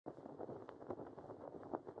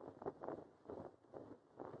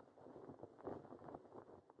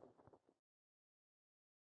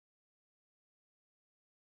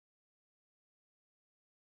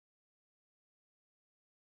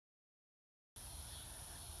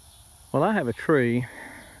Well, I have a tree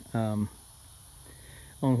on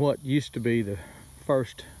what used to be the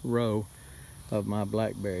first row of my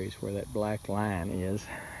blackberries, where that black line is.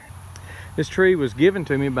 This tree was given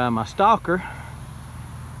to me by my stalker.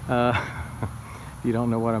 If you don't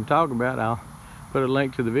know what I'm talking about, I'll put a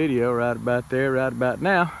link to the video right about there, right about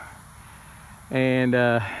now.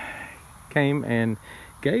 And came and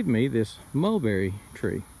gave me this mulberry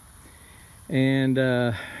tree. And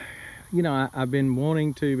you know, I've been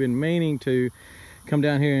meaning to come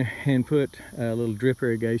down here and put a little drip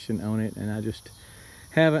irrigation on it, and I just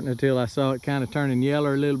haven't until I saw it kind of turning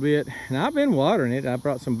yellow a little bit. And I've been watering it. I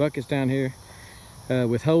brought some buckets down here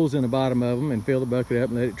with holes in the bottom of them and fill the bucket up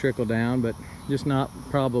and let it trickle down, but just not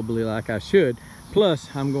probably like I should.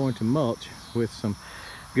 Plus, I'm going to mulch with some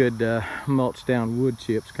good mulch down wood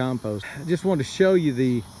chips compost. I just wanted to show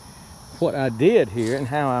you what I did here and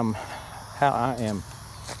how I am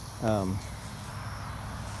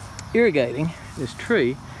irrigating this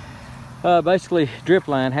tree. Basically drip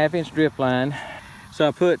line, 1/2 inch drip line. So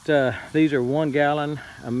I put these are 1 gallon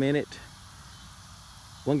a minute,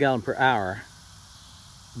 1 gallon per hour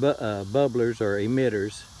bubblers or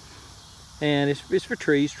emitters, and it's for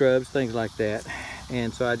trees, shrubs, things like that.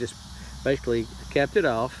 And so I just basically capped it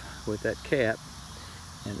off with that cap.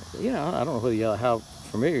 And you know, I don't know how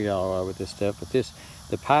familiar y'all are with this stuff, but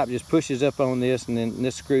the pipe just pushes up on this, and then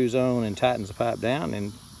this screws on and tightens the pipe down,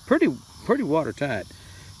 and pretty watertight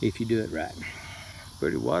if you do it right.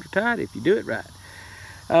 Pretty watertight if you do it right.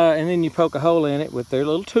 And then you poke a hole in it with their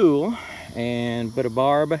little tool and put a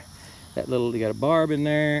barb. You got a barb in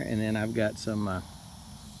there, and then I've got some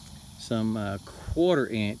 1/4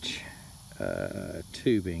 inch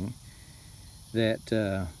tubing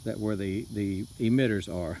that where the emitters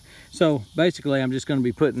are. So basically, I'm just going to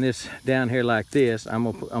be putting this down here like this.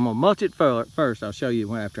 I'm gonna mulch it first. I'll show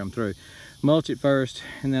you after I'm through. Mulch it first,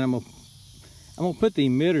 and then I'm gonna put the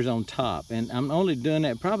emitters on top. And I'm only doing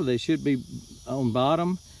that, probably they should be on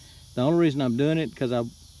bottom. The only reason I'm doing it because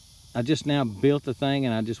I just now built the thing,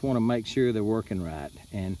 and I just want to make sure they're working right.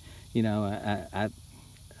 And you know,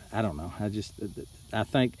 I don't know. I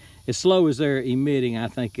think as slow as they're emitting, I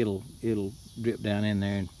think it'll drip down in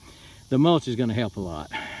there, and the mulch is going to help a lot.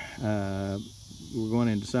 We're going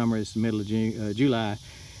into summer. It's the middle of July,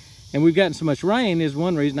 and we've gotten so much rain. Is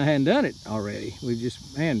one reason I hadn't done it already.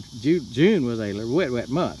 June was a wet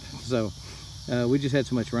month, so we just had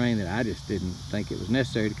so much rain that I just didn't think it was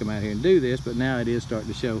necessary to come out here and do this. But now it is starting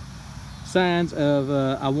to show signs of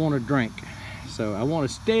I want a drink. So I want a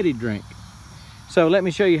steady drink. So let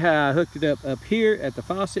me show you how I hooked it up here at the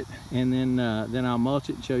faucet, and then I'll mulch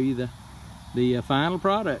it and show you the final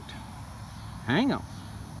product. Hang on.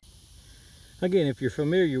 Again, if you're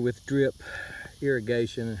familiar with drip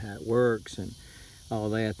irrigation and how it works and all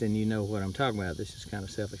that, then you know what I'm talking about. This is kind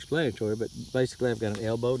of self-explanatory, but basically I've got an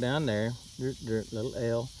elbow down there, little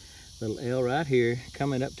L right here,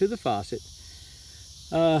 coming up to the faucet.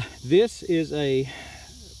 This is a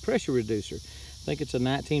pressure reducer. I think it's a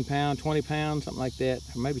 19 pound, 20 pound, something like that,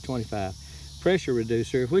 or maybe 25 pressure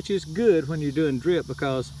reducer, which is good when you're doing drip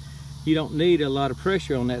because you don't need a lot of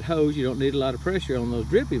pressure on that hose. You don't need a lot of pressure on those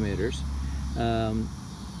drip emitters.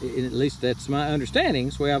 At least that's my understanding.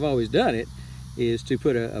 It's the way I've always done it, is to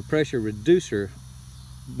put a pressure reducer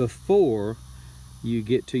before you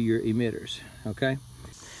get to your emitters, okay?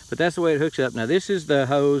 But that's the way it hooks up. Now this is the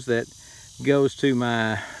hose that goes to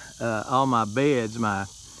my all my beds, my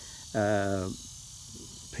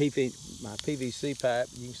PVC pipe,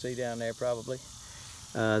 you can see down there probably,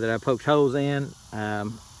 that I poked holes in.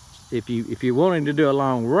 If you're wanting to do a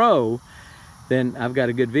long row, then I've got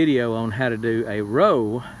a good video on how to do a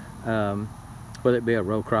row, whether it be a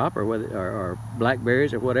row crop or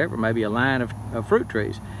blackberries or whatever, maybe a line of fruit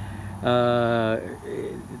trees. I'll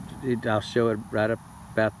show it right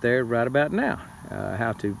about there, right about now,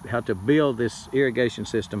 how to build this irrigation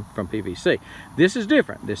system from PVC. This is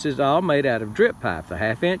different. This is all made out of drip pipe, the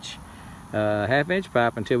 1/2 inch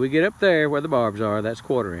pipe, until we get up there where the barbs are. That's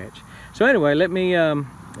 1/4 inch. So anyway, let me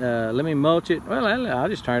mulch it. Well, I'll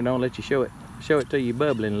just turn it on and let you show it to you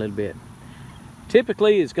bubbling a little bit.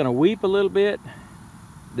 Typically it's going to weep a little bit.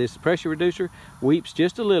 This pressure reducer weeps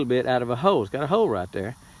just a little bit out of a hole. It's got a hole right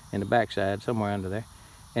there in the backside, somewhere under there,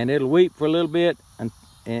 and it'll weep for a little bit, and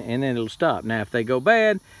then it'll stop. Now if they go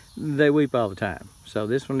bad, they weep all the time. So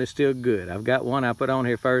this one is still good. I've got one I put on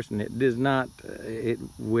here first, and it does not, it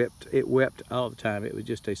wept all the time. It was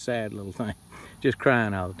just a sad little thing, just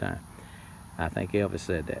crying all the time. I think Elvis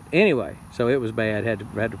said that. Anyway, so it was bad. Had to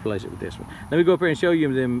replace it with this one. Let me go up here and show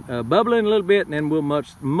you them bubbling a little bit, and then we'll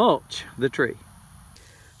mulch the tree.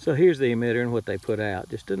 So here's the emitter and what they put out.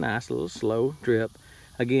 Just a nice little slow drip.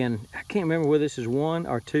 Again, I can't remember whether this is 1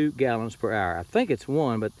 or 2 gallons per hour. I think it's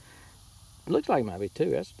 1, but it looks like it might be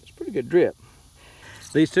 2. That's pretty good drip.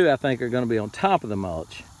 These 2, I think, are going to be on top of the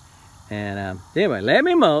mulch. And anyway, let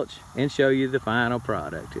me mulch and show you the final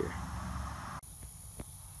product here.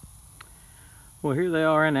 Well, here they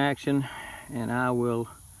are in action, and I will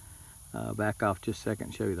back off just a second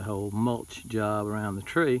and show you the whole mulch job around the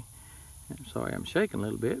tree. I'm sorry I'm shaking a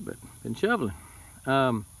little bit, but been shoveling.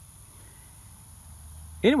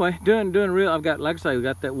 Anyway, doing real. I've got, like I say, we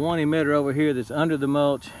got that 1 emitter over here that's under the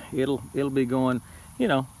mulch. It'll be going, you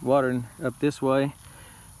know, watering up this way.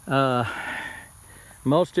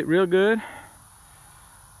 Mulched it real good.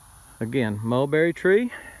 Again, mulberry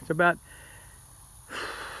tree. It's about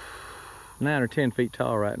 9 or 10 feet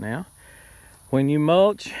tall right now. When you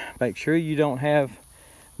mulch, make sure you don't have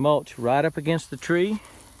mulch right up against the tree.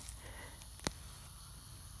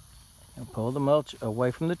 And pull the mulch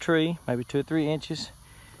away from the tree, maybe 2 or 3 inches.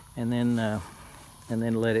 And then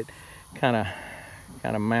let it kind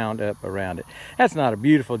of mound up around it. That's not a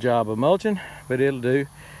beautiful job of mulching, but it'll do,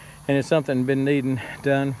 and it's something been needing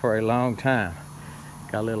done for a long time.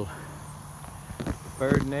 Got a little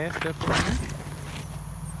bird nest up there.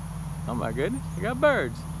 Oh my goodness, I got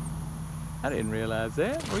birds. I didn't realize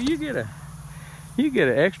that. Well, you get an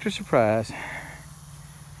extra surprise.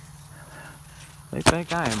 They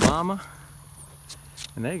think I am mama,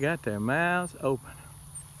 and they got their mouths open.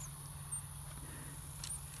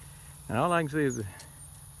 And all I can see is,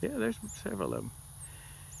 yeah, there's several of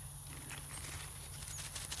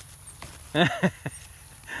them.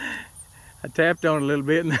 I tapped on it a little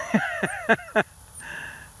bit. And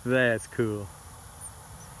that's cool.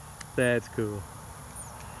 That's cool.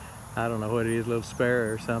 I don't know what it is, a little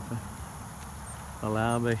sparrow or something.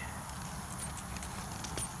 Allow me.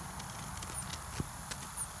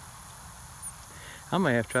 I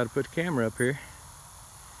may have to try to put the camera up here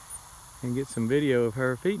and get some video of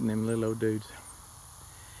her feeding them little old dudes.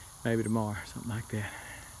 Maybe tomorrow, something like that.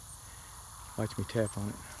 Watch me tap on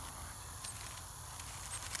it.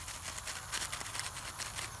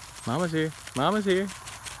 Mama's here, Mama's here.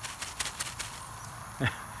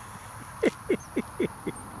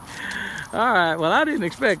 All right, well, I didn't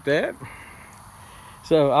expect that.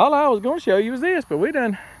 So all I was gonna show you was this, but we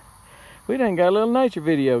done got a little nature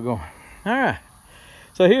video going. All right.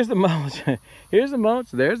 So here's the mulch. Here's the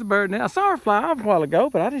mulch. There's the bird now. I saw her fly off a while ago,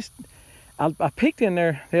 but I peeked in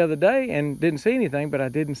there the other day and didn't see anything, but I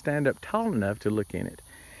didn't stand up tall enough to look in it.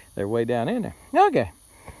 They're way down in there. Okay.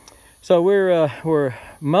 So we're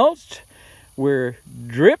mulched, we're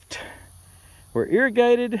dripped, we're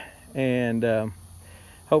irrigated, and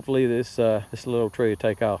hopefully this little tree will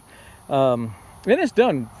take off. And it's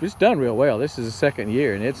done real well. This is the 2nd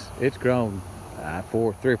year, and it's grown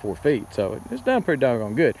 3 or 4 feet, so it's done pretty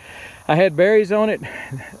doggone good. I had berries on it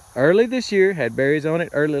early this year, had berries on it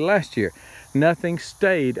early last year. Nothing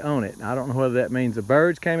stayed on it. I don't know whether that means the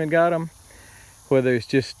birds came and got them, whether it's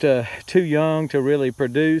just too young to really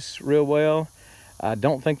produce real well. I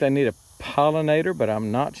don't think they need a pollinator, but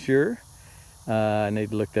I'm not sure. I need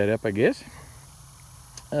to look that up, I guess.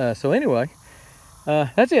 So anyway,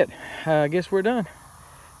 that's it. I guess we're done.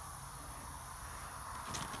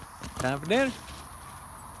 Time for dinner.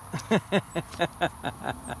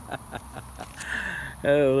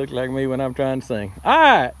 Oh, look like me when I'm trying to sing. All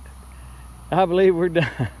right, I believe we're done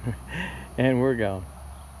and we're gone.